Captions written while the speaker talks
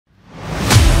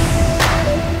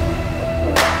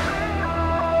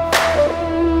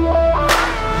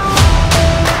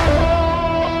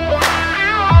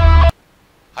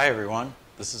everyone,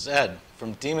 this is Ed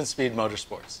from Demon Speed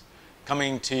Motorsports,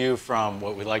 coming to you from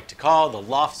what we like to call the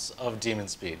lofts of Demon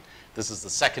Speed. This is the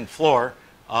second floor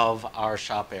of our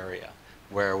shop area,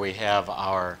 where we have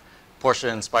our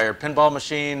Porsche-inspired pinball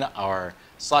machine, our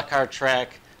slot car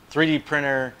track, 3D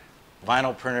printer,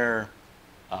 vinyl printer,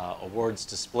 awards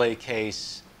display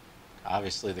case,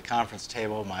 obviously the conference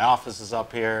table, my office is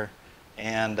up here,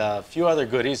 and a few other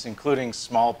goodies, including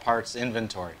small parts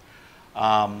inventory.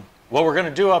 What we're going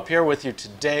to do up here with you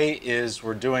today is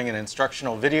we're doing an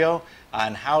instructional video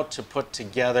on how to put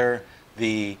together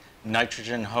the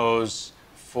nitrogen hose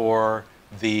for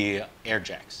the air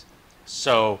jacks.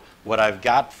 So what I've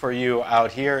got for you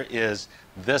out here is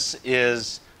this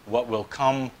is what will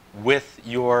come with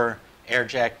your air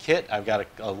jack kit. I've got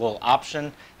a little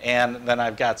option, and then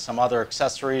I've got some other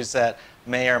accessories that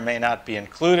may or may not be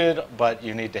included, but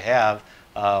you need to have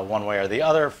one way or the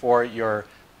other for your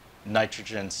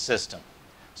nitrogen system.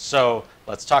 So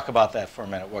let's talk about that for a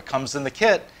minute. What comes in the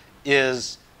kit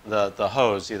is the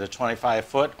hose, either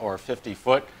 25-foot or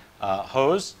 50-foot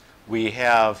hose. We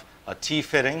have a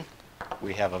T-fitting,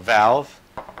 we have a valve,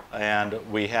 and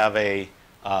we have a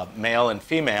male and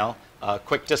female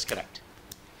quick disconnect.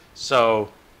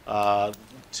 So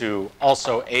to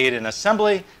also aid in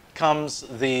assembly comes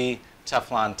the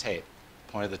Teflon tape.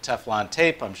 The point of the Teflon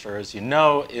tape, I'm sure as you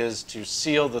know, is to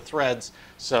seal the threads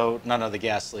so none of the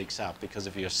gas leaks out, because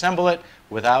if you assemble it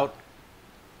without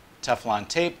Teflon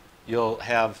tape, you'll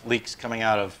have leaks coming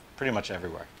out of pretty much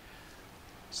everywhere.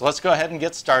 So let's go ahead and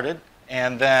get started,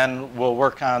 and then we'll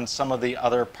work on some of the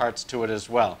other parts to it as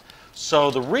well. So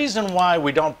the reason why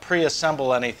we don't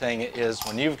pre-assemble anything is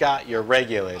when you've got your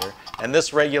regulator, and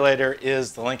this regulator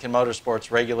is the Lincoln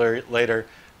Motorsports regulator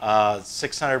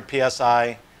 600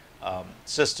 PSI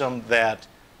system that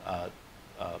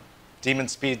Demon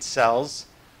Speed sells,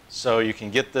 so you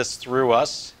can get this through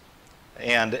us.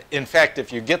 And in fact,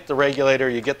 if you get the regulator,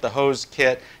 you get the hose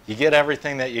kit, you get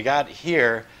everything that you got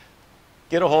here,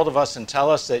 get a hold of us and tell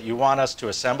us that you want us to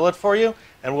assemble it for you,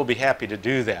 and we'll be happy to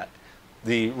do that.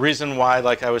 The reason why,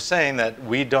 like I was saying, that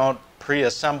we don't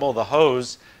pre-assemble the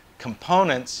hose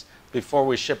components before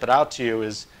we ship it out to you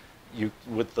is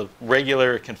with the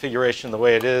regular configuration the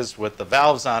way it is with the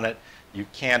valves on it, you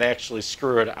can't actually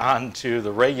screw it onto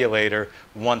the regulator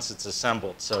once it's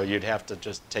assembled. So you'd have to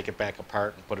just take it back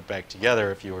apart and put it back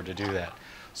together if you were to do that.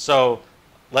 So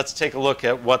let's take a look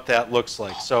at what that looks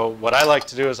like. So what I like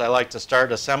to do is I like to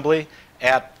start assembly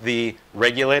at the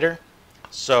regulator.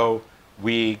 So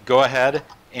we go ahead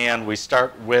and we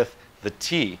start with the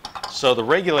T. So the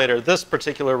regulator, this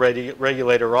particular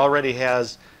regulator already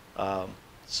has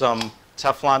some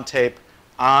Teflon tape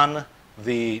on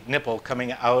the nipple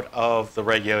coming out of the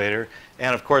regulator.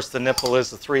 And of course the nipple is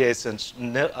the 3/8 inch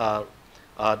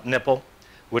nipple,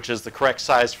 which is the correct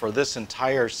size for this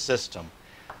entire system.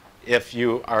 If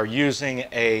you are using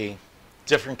a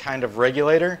different kind of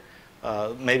regulator,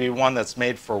 maybe one that's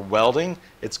made for welding,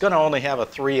 it's going to only have a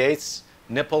 3/8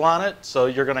 nipple on it, so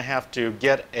you're going to have to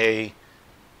get an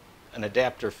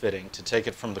adapter fitting to take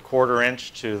it from the 1/4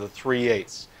 inch to the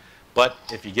 3/8. But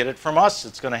if you get it from us,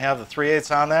 it's going to have the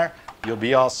 3/8 on there. You'll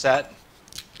be all set.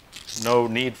 No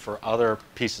need for other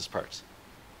pieces parts.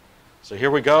 So here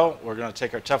we go. We're going to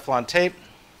take our Teflon tape.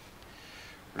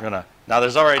 Now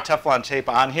there's already Teflon tape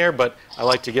on here, but I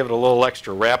like to give it a little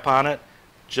extra wrap on it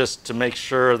just to make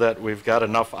sure that we've got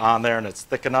enough on there and it's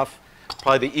thick enough.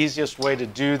 Probably the easiest way to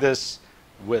do this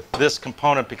with this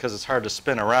component, because it's hard to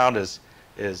spin around,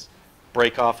 is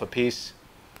break off a piece.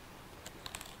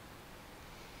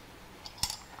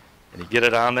 And you get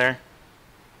it on there.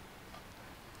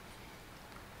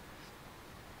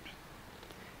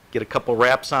 Get a couple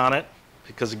wraps on it,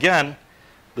 because again,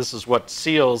 this is what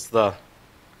seals the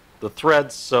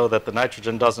threads so that the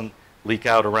nitrogen doesn't leak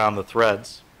out around the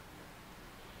threads.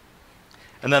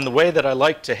 And then the way that I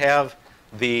like to have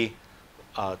the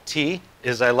T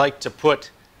is I like to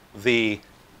put the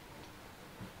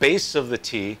base of the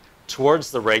T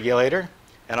towards the regulator,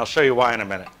 and I'll show you why in a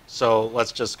minute. So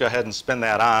let's just go ahead and spin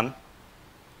that on.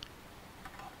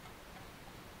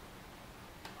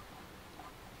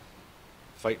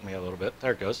 Fight me a little bit.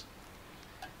 There it goes.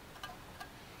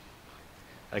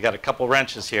 I got a couple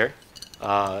wrenches here.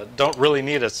 Don't really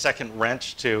need a second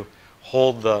wrench to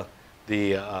hold the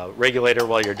regulator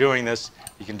while you're doing this.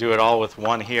 You can do it all with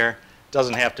one here.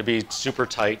 Doesn't have to be super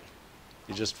tight.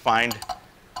 You just find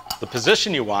the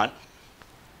position you want.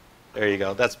 There you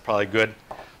go. That's probably good.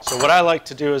 So what I like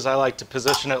to do is I like to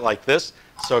position it like this,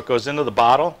 so it goes into the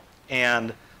bottle,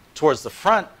 and towards the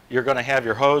front you're going to have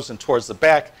your hose, and towards the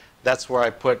back that's where I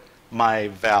put my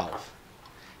valve.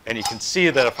 And you can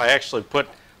see that if I actually put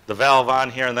the valve on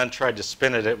here and then tried to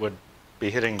spin it, it would be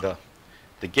hitting the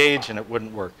gauge and it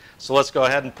wouldn't work. So let's go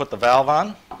ahead and put the valve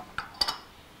on.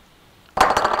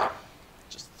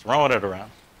 Just throwing it around.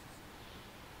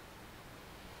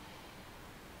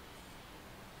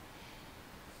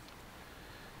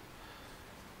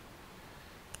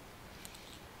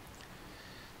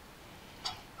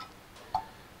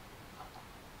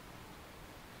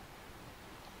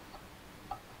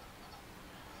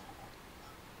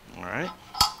 All right.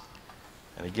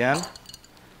 And again,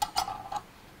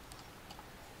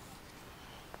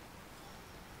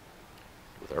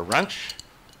 with our wrench,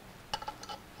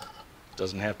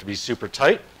 doesn't have to be super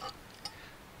tight.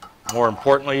 More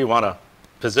importantly, you want to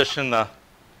position the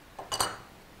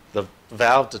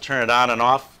valve to turn it on and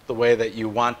off the way that you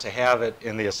want to have it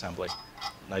in the assembly.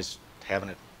 Nice having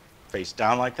it face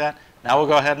down like that. Now we'll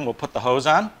go ahead and we'll put the hose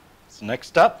on. It's the next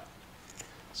step.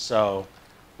 So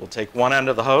we'll take one end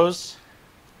of the hose,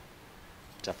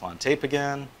 Teflon tape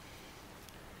again.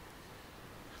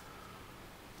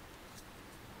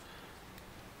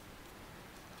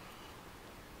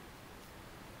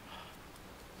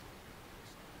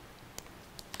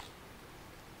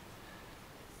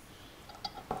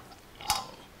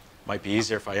 Might be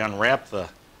easier if I unwrap the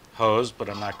hose, but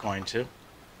I'm not going to.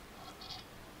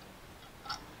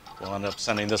 We'll end up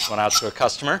sending this one out to a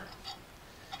customer.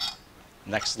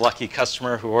 Next lucky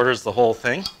customer who orders the whole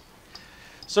thing.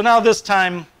 So now this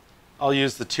time I'll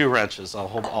use the two wrenches. I'll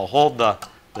hold the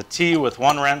T with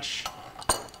one wrench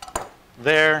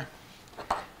there,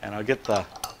 and I'll get the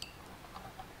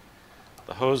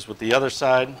hose with the other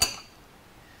side,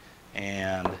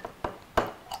 and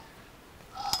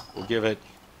we'll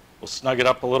snug it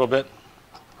up a little bit.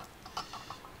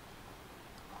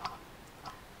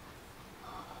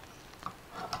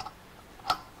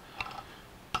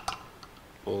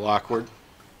 A little awkward.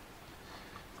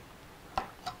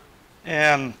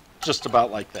 And just about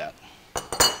like that.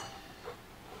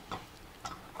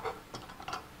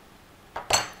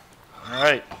 All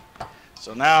right.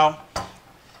 So now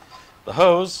the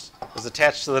hose is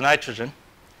attached to the nitrogen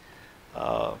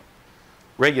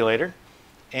regulator.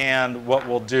 And what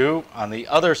we'll do on the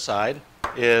other side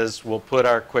is we'll put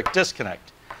our quick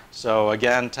disconnect. So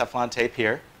again, Teflon tape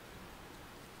here.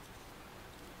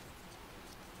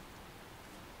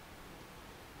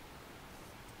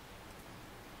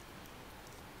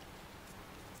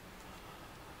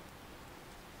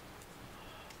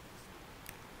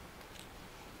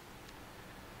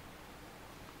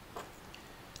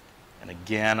 And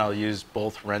again, I'll use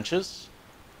both wrenches.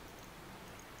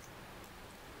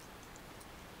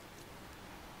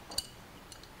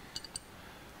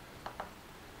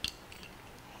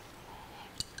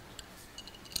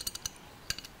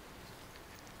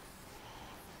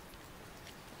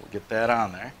 Get that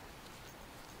on there.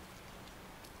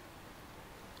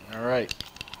 All right.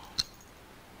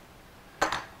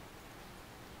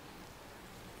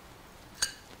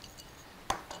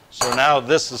 So now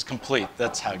this is complete.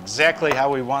 That's exactly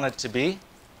how we want it to be.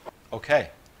 Okay.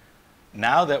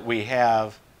 Now that we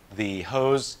have the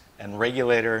hose and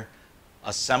regulator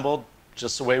assembled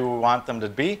just the way we want them to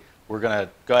be, we're going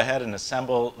to go ahead and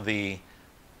assemble the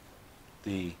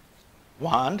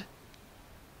wand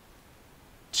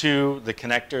to the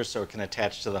connector so it can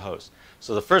attach to the hose.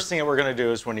 So the first thing that we're going to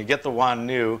do is when you get the wand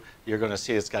new, you're going to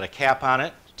see it's got a cap on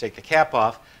it. Take the cap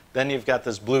off, then you've got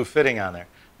this blue fitting on there.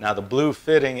 Now the blue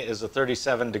fitting is a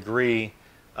 37-degree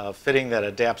fitting that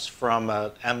adapts from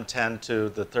M10 to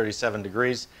the 37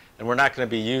 degrees, and we're not going to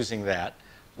be using that.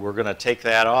 We're going to take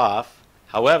that off.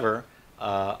 However,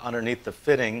 underneath the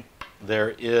fitting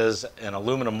there is an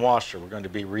aluminum washer. We're going to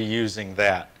be reusing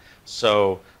that.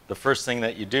 So the first thing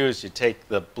that you do is you take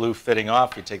the blue fitting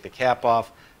off, you take the cap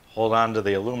off, hold on to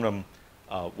the aluminum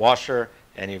washer,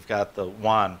 and you've got the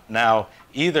wand. Now,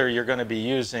 either you're going to be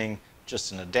using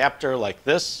just an adapter like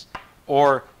this,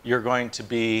 or you're going to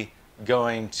be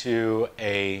going to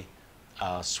a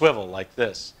swivel like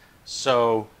this.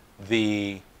 So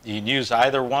you can use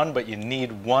either one, but you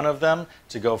need one of them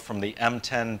to go from the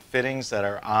M10 fittings that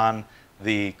are on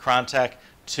the Crontec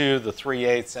to the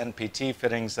 3/8 NPT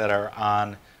fittings that are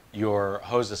on your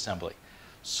hose assembly.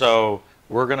 So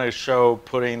we're going to show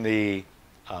putting the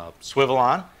swivel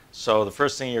on. So the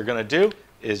first thing you're going to do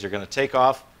is you're going to take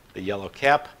off the yellow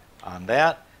cap on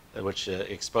that, which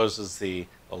exposes the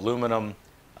aluminum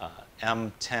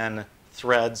M10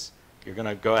 threads. You're going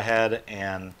to go ahead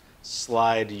and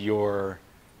slide your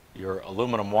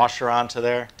aluminum washer onto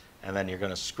there, and then you're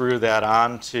going to screw that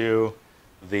onto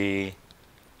the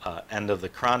end of the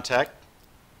Crontec.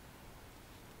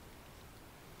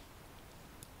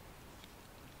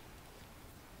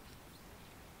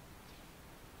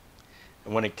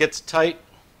 And when it gets tight,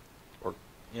 or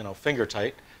finger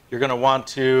tight, you're going to want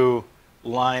to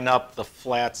line up the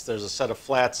flats. There's a set of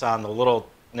flats on the little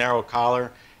narrow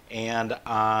collar and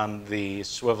on the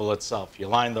swivel itself. You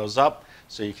line those up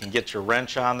so you can get your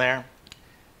wrench on there,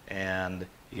 and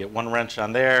you get one wrench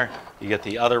on there, you get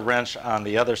the other wrench on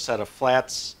the other set of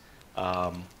flats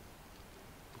down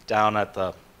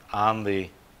on the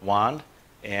wand,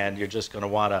 and you're just going to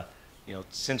want to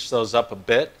cinch those up a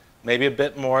bit, maybe a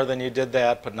bit more than you did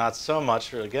that, but not so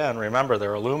much. Again, remember,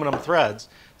 they're aluminum threads,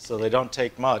 so they don't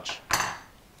take much.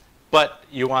 But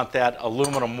you want that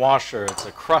aluminum washer, it's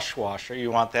a crush washer, you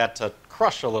want that to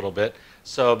crush a little bit,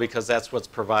 because that's what's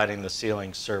providing the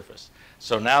sealing surface.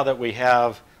 So now that we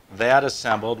have that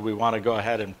assembled, we want to go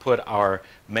ahead and put our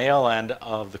male end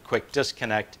of the quick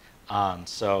disconnect on.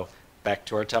 So back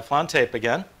to our Teflon tape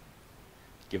again.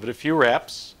 Give it a few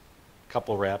wraps, a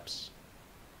couple wraps.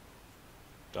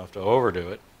 Don't have to overdo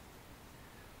it.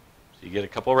 So you get a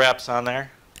couple wraps on there.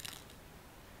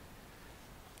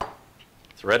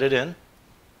 Thread it in.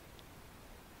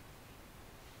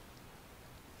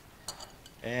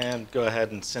 And go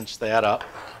ahead and cinch that up.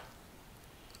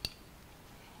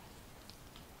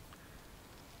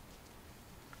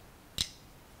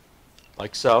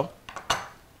 Like so.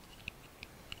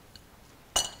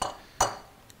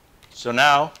 So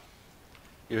now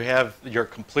you have your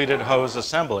completed hose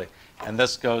assembly. And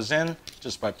this goes in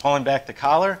just by pulling back the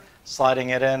collar, sliding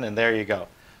it in, and there you go.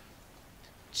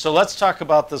 So let's talk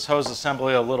about this hose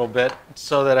assembly a little bit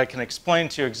so that I can explain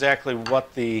to you exactly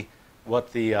what the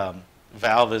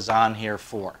valve is on here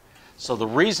for. So the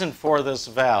reason for this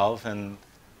valve, and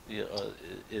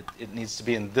it needs to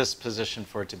be in this position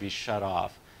for it to be shut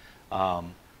off.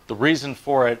 The reason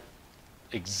for its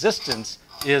existence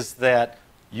is that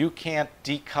you can't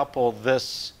decouple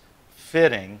this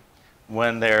fitting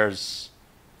when there's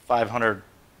 500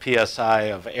 psi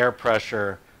of air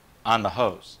pressure on the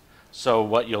hose. So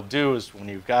what you'll do is when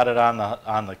you've got it on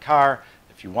the car,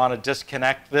 if you want to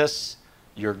disconnect this,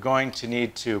 you're going to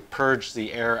need to purge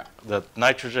the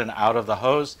nitrogen out of the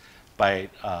hose by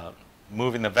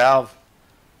moving the valve.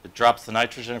 It drops the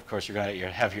nitrogen. Of course, you're going to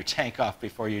have your tank off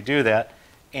before you do that.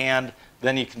 And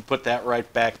then you can put that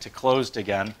right back to closed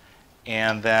again.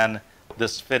 And then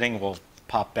this fitting will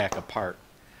pop back apart.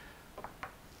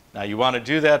 Now you want to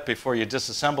do that before you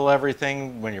disassemble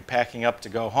everything when you're packing up to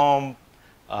go home.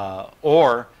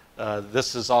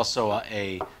 This is also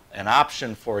an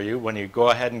option for you. When you go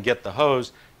ahead and get the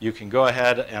hose, you can go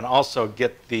ahead and also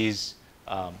get these,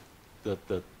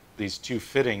 these two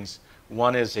fittings.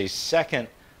 One is a second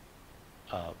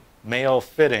male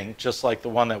fitting, just like the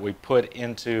one that we put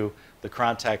into the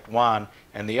contact wand,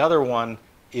 and the other one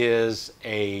is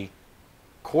a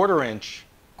 1/4 inch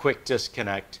quick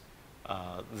disconnect,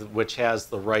 which has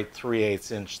the right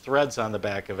 3/8 inch threads on the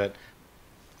back of it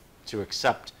to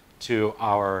accept to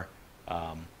our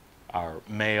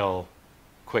male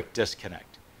quick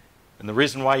disconnect. And the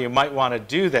reason why you might want to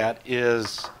do that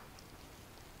is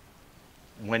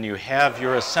when you have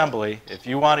your assembly, if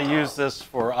you want to use this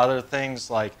for other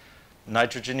things like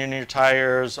nitrogen in your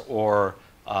tires or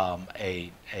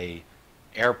a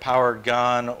air-powered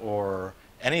gun or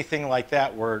anything like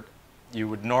that where you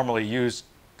would normally use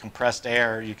compressed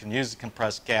air, you can use the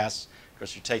compressed gas. Of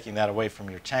course, you're taking that away from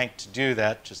your tank to do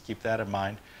that. Just keep that in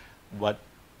mind. But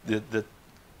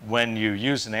when you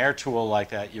use an air tool like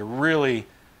that, you're really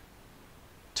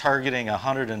targeting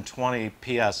 120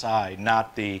 psi,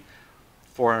 not the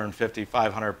 450,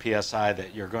 500 psi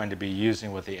that you're going to be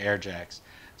using with the air jacks.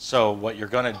 So what you're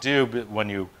going to do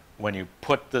when you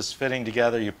put this fitting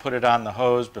together, you put it on the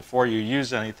hose before you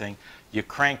use anything, you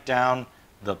crank down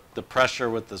the pressure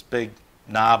with this big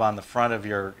knob on the front of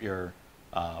your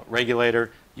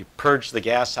regulator. You purge the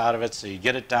gas out of it so you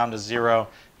get it down to 0.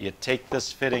 You take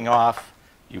this fitting off.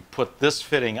 You put this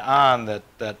fitting on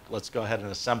let's go ahead and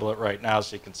assemble it right now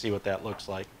so you can see what that looks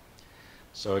like.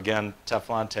 So again,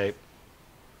 Teflon tape.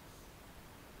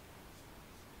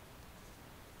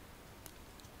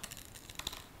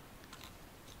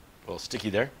 A little sticky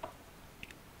there.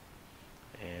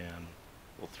 And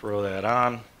we'll throw that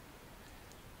on.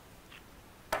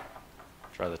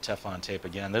 Try the Teflon tape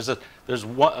again. There's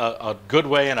a good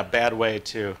way and a bad way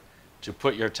to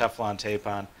put your Teflon tape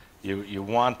on. You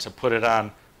want to put it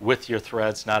on with your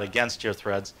threads, not against your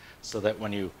threads, so that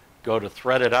when you go to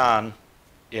thread it on,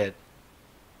 it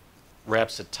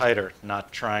wraps it tighter,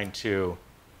 not trying to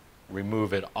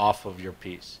remove it off of your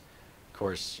piece. Of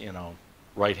course,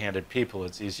 right-handed people,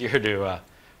 it's easier to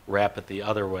wrap it the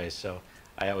other way, so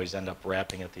I always end up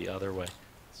wrapping it the other way.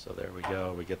 So there we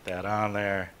go. We get that on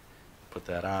there. Put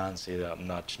that on. See how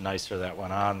much nicer that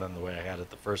went on than the way I had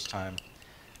it the first time.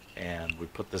 and we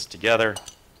put this together.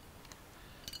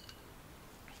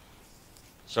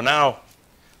 So now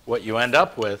what you end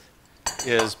up with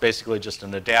is basically just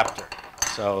an adapter.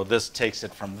 So this takes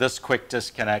it from this quick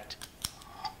disconnect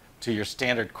to your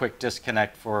standard quick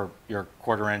disconnect for your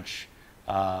 1/4-inch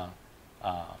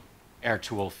air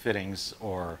tool fittings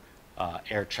or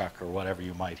air chuck or whatever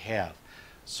you might have.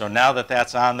 So now that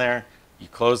that's on there, you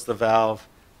close the valve,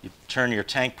 you turn your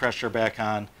tank pressure back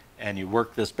on, and you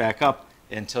work this back up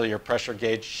until your pressure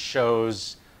gauge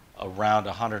shows around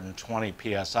 120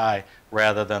 psi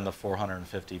rather than the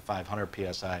 450,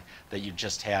 500 psi that you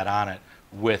just had on it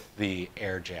with the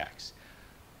air jacks.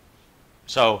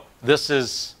 So this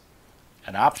is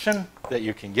an option that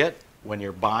you can get when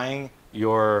you're buying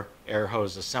your air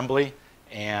hose assembly,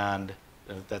 and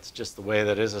that's just the way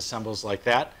that is, assembles like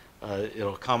that.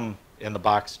 It'll come in the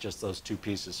box just those 2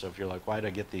 pieces. So if you're like, why did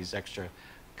I get these extra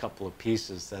couple of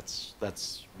pieces?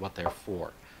 That's what they're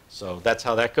for. So that's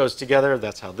how that goes together.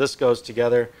 That's how this goes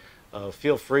together.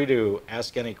 Feel free to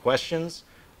ask any questions.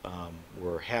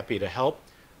 We're happy to help.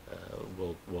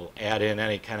 We'll add in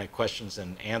any kind of questions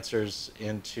and answers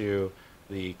into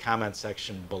the comment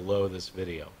section below this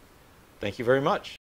video. Thank you very much.